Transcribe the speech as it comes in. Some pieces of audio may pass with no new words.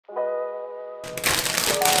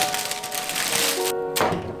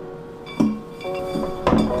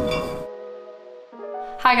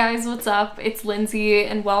Hi guys, what's up? It's Lindsay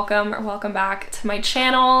and welcome back to my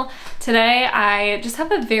channel. Today I just have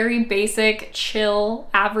a very basic, chill,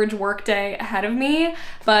 average work day ahead of me,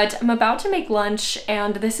 but I'm about to make lunch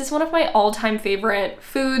and this is one of my all-time favorite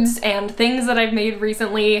foods and things that I've made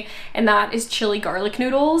recently, and that is chili garlic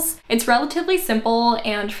noodles. It's relatively simple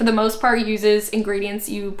and for the most part uses ingredients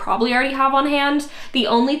you probably already have on hand. The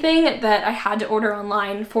only thing that I had to order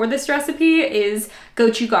online for this recipe is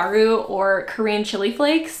gochugaru or Korean chili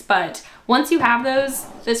flakes, but once you have those,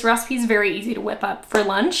 this recipe is very easy to whip up for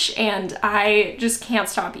lunch and I just can't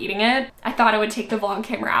stop eating it. I thought I would take the vlog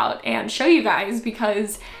camera out and show you guys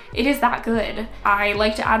because it is that good. I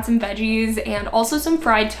like to add some veggies and also some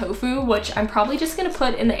fried tofu, which I'm probably just gonna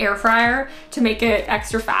put in the air fryer to make it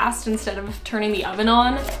extra fast instead of turning the oven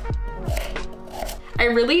on. I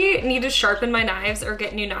really need to sharpen my knives or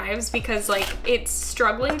get new knives because like it's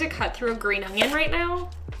struggling to cut through a green onion right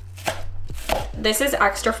now. This is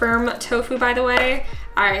extra firm tofu, by the way.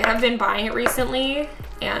 I have been buying it recently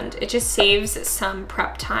and it just saves some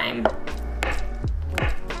prep time.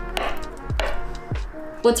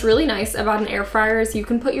 What's really nice about an air fryer is you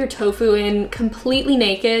can put your tofu in completely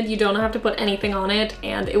naked. You don't have to put anything on it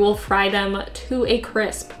and it will fry them to a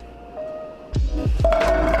crisp.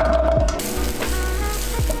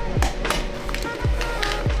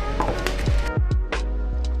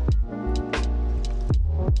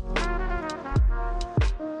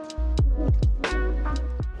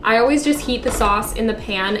 I always just heat the sauce in the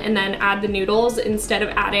pan and then add the noodles instead of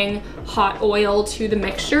adding hot oil to the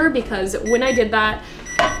mixture because when I did that,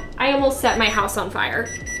 I almost set my house on fire.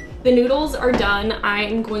 The noodles are done. I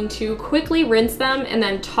am going to quickly rinse them and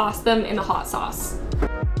then toss them in the hot sauce.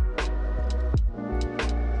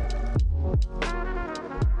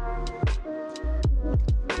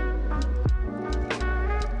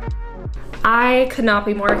 I could not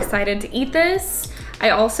be more excited to eat this. I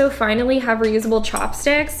also finally have reusable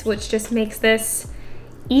chopsticks, which just makes this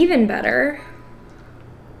even better.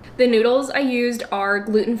 The noodles I used are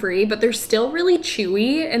gluten-free, but they're still really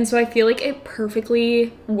chewy, and so I feel like it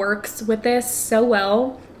perfectly works with this so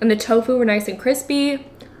well. And the tofu were nice and crispy.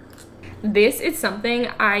 This is something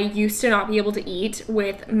I used to not be able to eat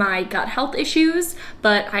with my gut health issues,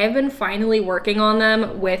 but I have been finally working on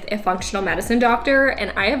them with a functional medicine doctor, and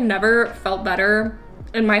I have never felt better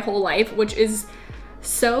in my whole life, which is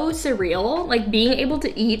so surreal. Like being able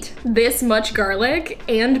to eat this much garlic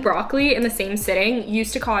and broccoli in the same sitting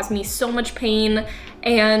used to cause me so much pain,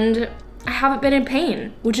 and I haven't been in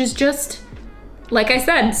pain, which is just, like I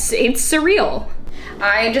said, it's surreal.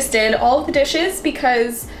 I just did all of the dishes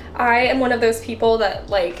because I am one of those people that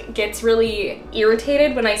like gets really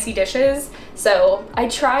irritated when I see dishes, so I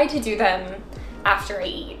try to do them after I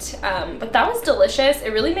eat. But that was delicious. It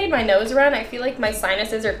really made my nose run. I feel like my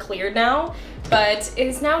sinuses are cleared now, but it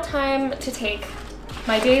is now time to take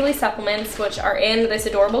my daily supplements, which are in this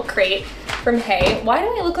adorable crate from Hay. Why do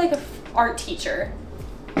I look like an art teacher?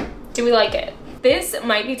 Do we like it? This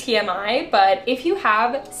might be TMI, but if you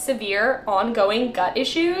have severe ongoing gut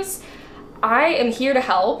issues, I am here to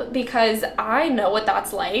help because I know what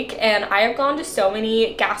that's like, and I have gone to so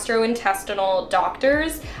many gastrointestinal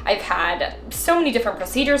doctors. I've had so many different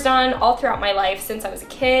procedures done all throughout my life since I was a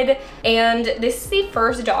kid, and this is the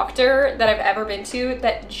first doctor that I've ever been to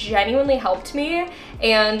that genuinely helped me,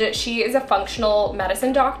 and she is a functional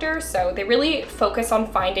medicine doctor, so they really focus on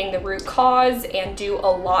finding the root cause and do a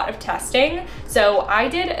lot of testing. So I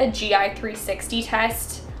did a GI 360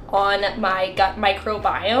 test on my gut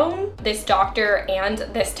microbiome. This doctor and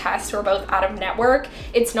this test were both out of network.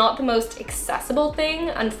 It's not the most accessible thing,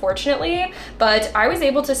 unfortunately, but I was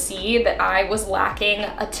able to see that I was lacking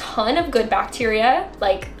a ton of good bacteria,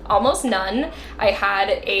 like almost none. I had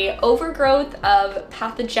a overgrowth of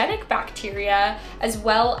pathogenic bacteria as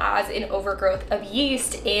well as an overgrowth of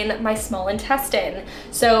yeast in my small intestine.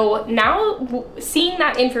 So now seeing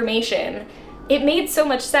that information, it made so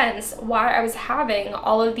much sense why I was having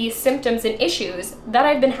all of these symptoms and issues that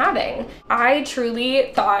I've been having. I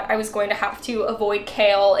truly thought I was going to have to avoid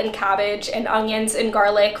kale and cabbage and onions and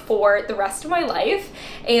garlic for the rest of my life,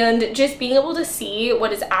 and just being able to see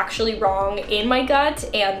what is actually wrong in my gut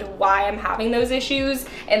and why I'm having those issues,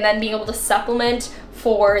 and then being able to supplement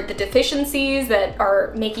for the deficiencies that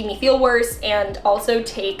are making me feel worse and also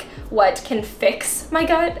take what can fix my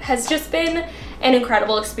gut has just been an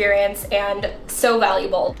incredible experience and so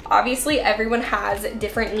valuable. Obviously, everyone has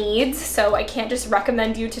different needs, so I can't just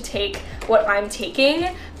recommend you to take what I'm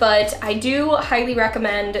taking, but I do highly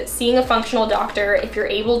recommend seeing a functional doctor if you're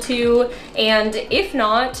able to, and if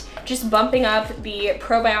not, just bumping up the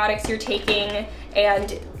probiotics you're taking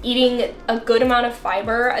and eating a good amount of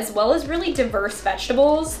fiber as well as really diverse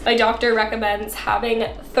vegetables. My doctor recommends having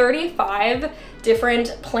 35 different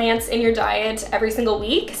plants in your diet every single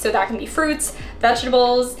week. So that can be fruits,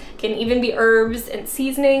 vegetables, can even be herbs and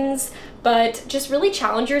seasonings, but just really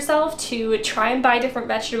challenge yourself to try and buy different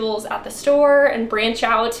vegetables at the store and branch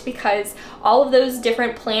out, because all of those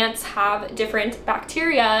different plants have different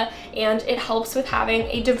bacteria and it helps with having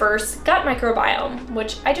a diverse gut microbiome,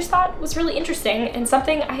 which I just thought was really interesting and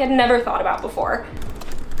something I had never thought about before.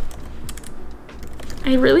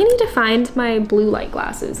 I really need to find my blue light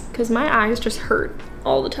glasses because my eyes just hurt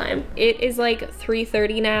all the time. It is like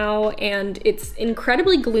 3:30 now and it's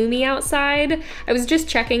incredibly gloomy outside. I was just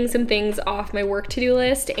checking some things off my work to-do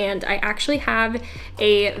list and I actually have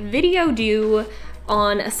a video due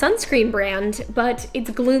on a sunscreen brand, but it's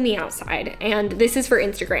gloomy outside and this is for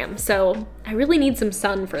Instagram, so I really need some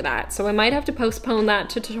sun for that, so I might have to postpone that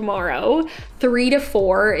to tomorrow. 3 to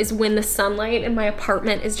 4 is when the sunlight in my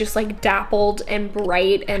apartment is just like dappled and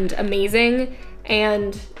bright and amazing,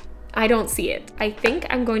 and I don't see it. I think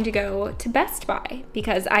I'm going to go to Best Buy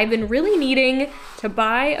because I've been really needing to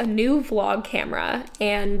buy a new vlog camera,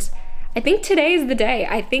 and I think today is the day.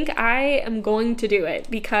 I think I am going to do it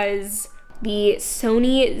because the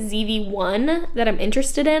Sony ZV-1 that I'm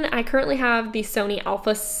interested in, I currently have the Sony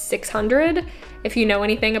Alpha 600. If you know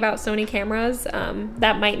anything about Sony cameras,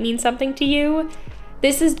 that might mean something to you.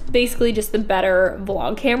 This is basically just the better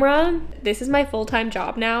vlog camera. This is my full-time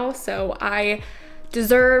job now, so I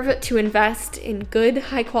deserve to invest in good,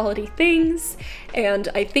 high quality things, and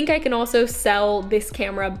I think I can also sell this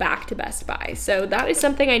camera back to Best Buy. So that is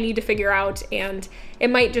something I need to figure out, and it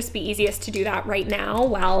might just be easiest to do that right now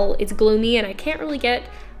while it's gloomy and I can't really get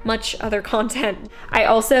much other content. I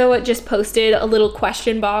also just posted a little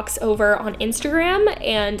question box over on Instagram,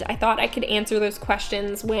 and I thought I could answer those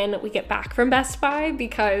questions when we get back from Best Buy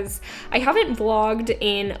because I haven't vlogged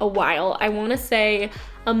in a while. I want to say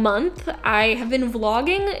a month. I have been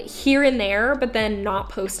vlogging here and there, but then not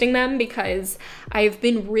posting them because I've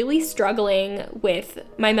been really struggling with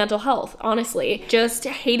my mental health, honestly. Just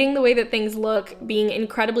hating the way that things look, being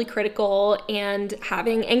incredibly critical, and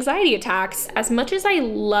having anxiety attacks. As much as I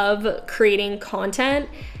love creating content,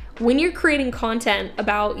 when you're creating content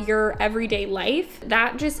about your everyday life,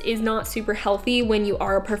 that just is not super healthy when you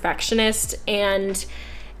are a perfectionist, and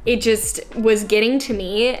it just was getting to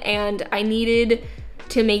me and I needed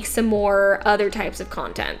to make some more other types of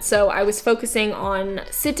content. So I was focusing on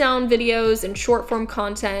sit down videos and short form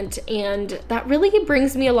content, and that really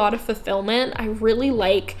brings me a lot of fulfillment. I really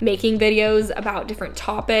like making videos about different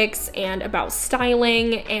topics and about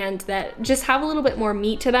styling, and that just have a little bit more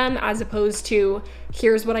meat to them as opposed to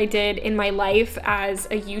here's what I did in my life as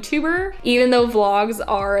a YouTuber. Even though vlogs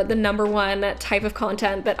are the #1 type of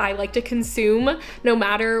content that I like to consume, no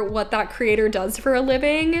matter what that creator does for a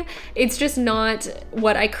living, it's just not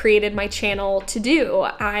what I created my channel to do.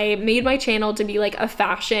 I made my channel to be like a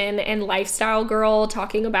fashion and lifestyle girl,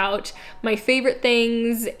 talking about my favorite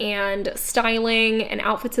things and styling and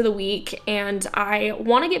outfits of the week, and I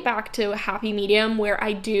want to get back to a happy medium where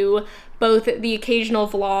I do both the occasional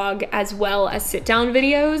vlog as well as sit down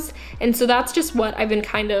videos. And so that's just what I've been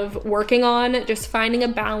kind of working on, just finding a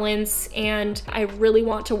balance. And I really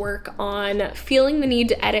want to work on feeling the need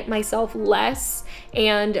to edit myself less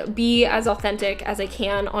and be as authentic as I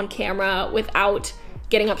can on camera without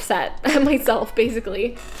getting upset at myself,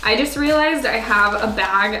 basically. I just realized I have a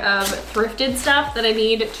bag of thrifted stuff that I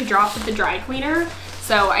need to drop at the dry cleaner.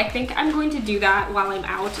 So I think I'm going to do that while I'm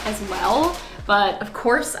out as well. But of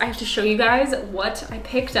course, I have to show you guys what I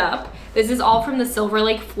picked up. This is all from the Silver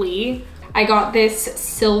Lake Flea. I got this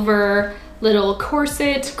silver little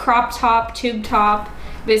corset, crop top, tube top.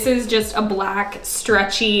 This is just a black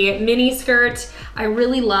stretchy mini skirt. I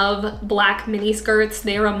really love black mini skirts.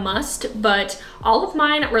 They're a must, but all of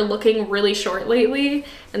mine were looking really short lately.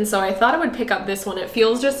 And so I thought I would pick up this one. It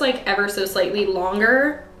feels just like ever so slightly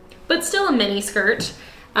longer, but still a mini skirt.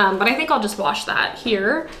 But I think I'll just wash that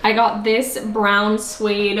here. I got this brown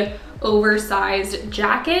suede oversized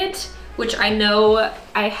jacket, which I know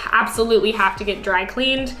I absolutely have to get dry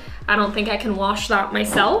cleaned. I don't think I can wash that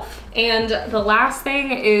myself. And the last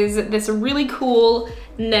thing is this really cool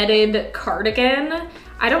netted cardigan.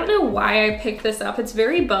 I don't know why I picked this up. It's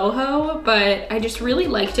very boho, but I just really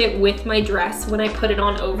liked it with my dress when I put it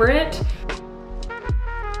on over it.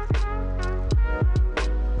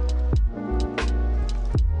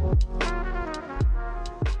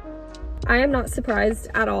 I am not surprised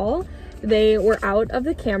at all they were out of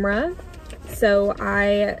the camera. So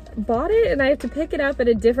I bought it and I have to pick it up at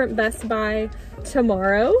a different Best Buy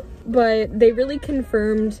tomorrow, but they really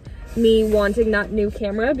confirmed me wanting that new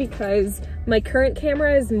camera because my current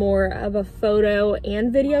camera is more of a photo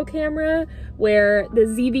and video camera, where the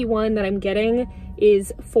ZV-1 that I'm getting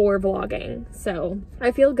is for vlogging. So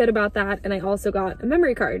I feel good about that, and I also got a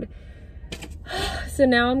memory card. So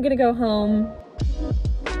now I'm gonna go home.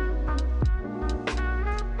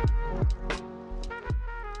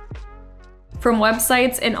 From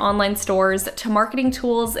websites and online stores to marketing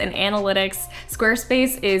tools and analytics,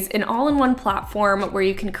 Squarespace is an all-in-one platform where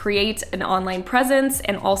you can create an online presence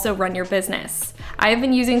and also run your business. I have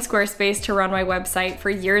been using Squarespace to run my website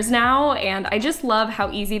for years now, and I just love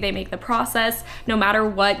how easy they make the process. No matter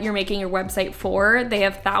what you're making your website for, they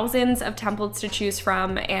have thousands of templates to choose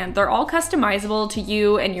from, and they're all customizable to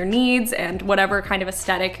you and your needs and whatever kind of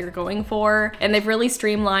aesthetic you're going for. And they've really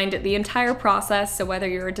streamlined the entire process, so whether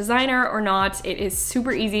you're a designer or not, it is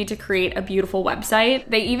super easy to create a beautiful website.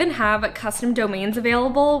 They even have custom domains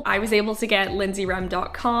available. I was able to get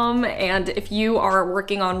lindseyrem.com, and if you are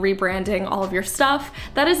working on rebranding all of your stuff,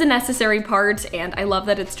 that is a necessary part, and I love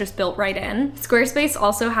that it's just built right in. Squarespace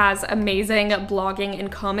also has amazing blogging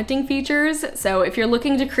and commenting features, so if you're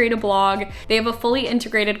looking to create a blog, they have a fully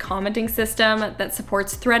integrated commenting system that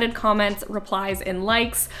supports threaded comments, replies, and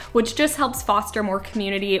likes, which just helps foster more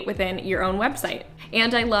community within your own website.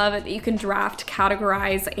 And I love that you can draft,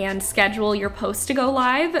 categorize, and schedule your posts to go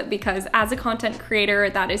live, because as a content creator,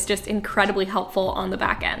 that is just incredibly helpful on the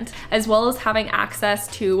back end, as well as having access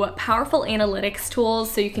to powerful analytics tools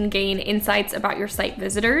so you can gain insights about your site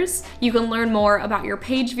visitors. You can learn more about your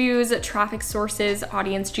page views, traffic sources,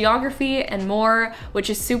 audience geography, and more, which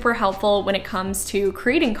is super helpful when it comes to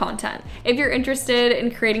creating content. If you're interested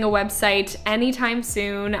in creating a website anytime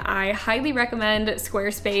soon, I highly recommend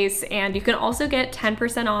Squarespace, and you can also get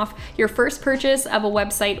 10% off your first purchase of a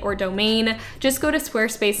website or domain. Just go to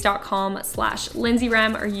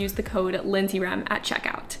squarespace.com/lindseyrem or use the code lindseyrem at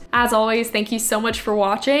checkout. As always, thank you so much for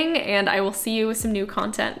watching, and I will see you with some new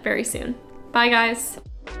content very soon. Bye guys.